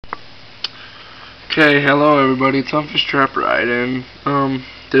Okay, hello everybody, it's Humfish Trap Ride, and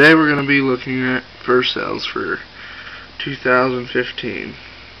today we're going to be looking at fur sales for 2015.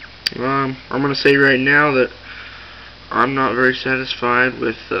 I'm going to say right now that I'm not very satisfied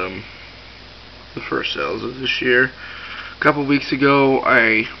with the fur sales of this year. A couple weeks ago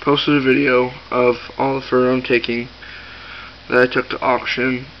I posted a video of all the fur I'm taking that I took to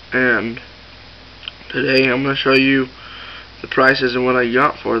auction, and today I'm going to show you the prices and what I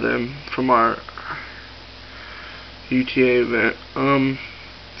got for them from our UTA event.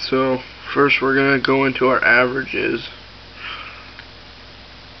 So first we're gonna go into our averages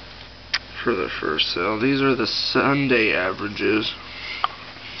for the first sale. These are the Sunday averages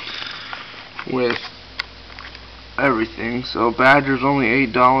with everything. So Badger's only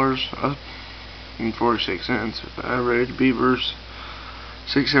 $8.46. Average Beavers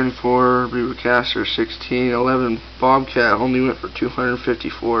 $6.74. Beaver Castor $16.11. Bobcat only went for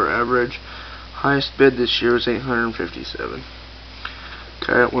 $254 average. Highest bid this year was $857.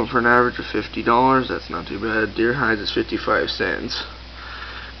 Carrot went for an average of $50. That's not too bad. Deer hides is 55 cents.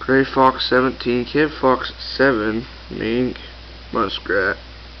 Gray Fox 17. Kid Fox 7. Mink. Muskrat.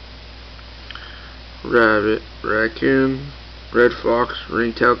 Rabbit. Raccoon. Red Fox.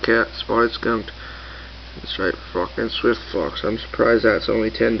 Ringtail Cat. Spotted Skunk. And Striped Fox and Swift Fox. I'm surprised that's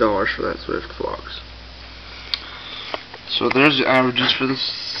only $10 for that Swift Fox. So there's the averages for the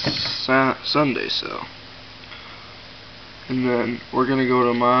Sunday sale. And then we're going to go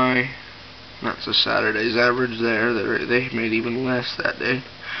to that's the Saturday's average there. They made even less that day.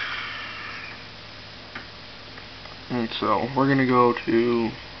 And so we're going to go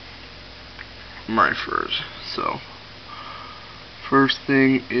to my furs. So first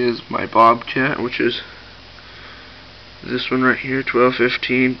thing is my Bobcat, which is this one right here,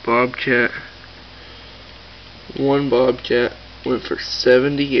 12.15 Bobcat. One Bobcat went for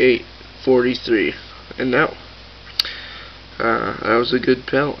 $78.43, and that was a good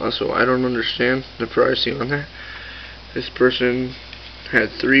pelt. So I don't understand the pricing on that. This person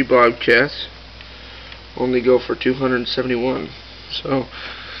had 3 Bobcats, only go for $271. So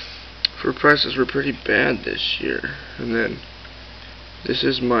fur prices were pretty bad this year. And then this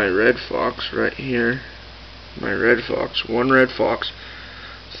is my Red Fox right here. My Red Fox, one Red Fox,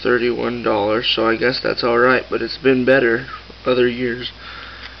 $31, so I guess that's alright, but it's been better other years.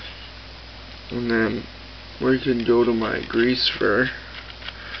 And then we can go to my grease fur.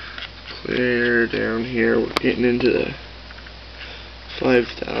 Clear down here, we're getting into the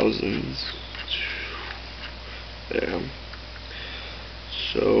 5,000s. Damn.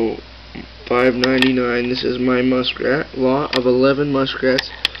 So $5.99. This is my muskrat lot of 11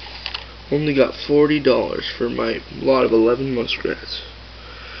 muskrats. Only got $40 for my lot of 11 muskrats.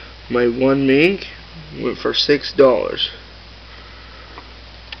 My one mink went for $6.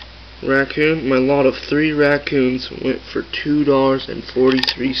 Raccoon, my lot of 3 raccoons went for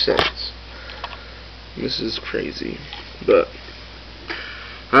 $2.43. This is crazy, but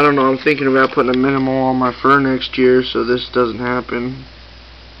I don't know. I'm thinking about putting a minimal on my fur next year so this doesn't happen.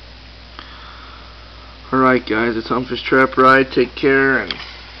 Alright guys, it's Humfish Trap Ride. Take care and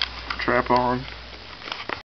trap on.